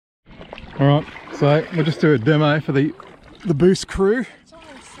Alright, so we'll just do a demo for the boost crew.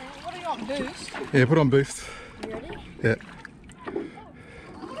 What are you on, boost? Yeah, put on boost. You ready? Yeah.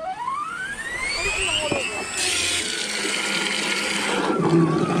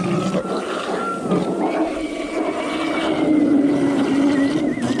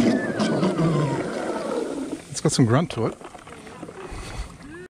 It's got some grunt to it.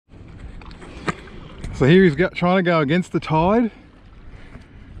 So here he's trying to go against the tide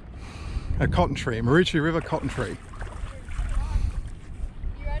at Cotton Tree, Maroochy River Cotton Tree.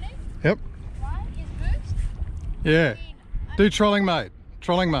 You ready? Yep. Right, is boost? Yeah. Do trolling mate.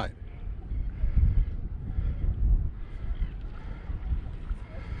 Trolling mate.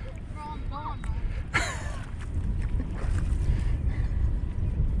 I'm gone,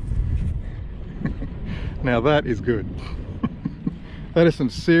 Now that is good. That is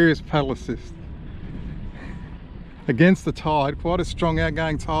some serious paddle assist. Against the tide, quite a strong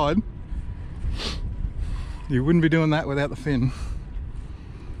outgoing tide. You wouldn't be doing that without the fin.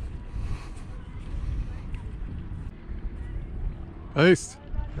 East.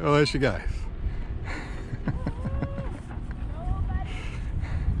 Oh, there she goes.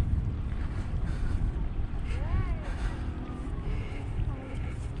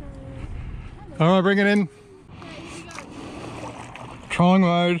 All right, bring it in. Trolling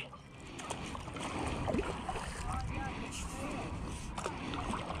mode.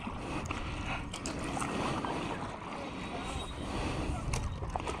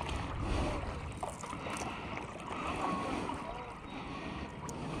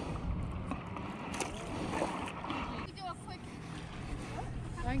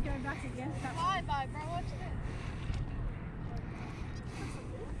 Don't go back against that. Bye, bro. Watch this.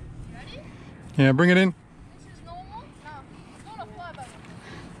 Ready? Yeah, bring it in. This is normal? No, it's not a fly boat.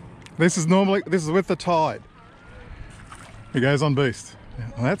 This is normally, this is with the tide. It goes on boost.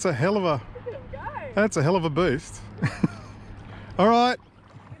 Well, that's a hell of a boost. All right.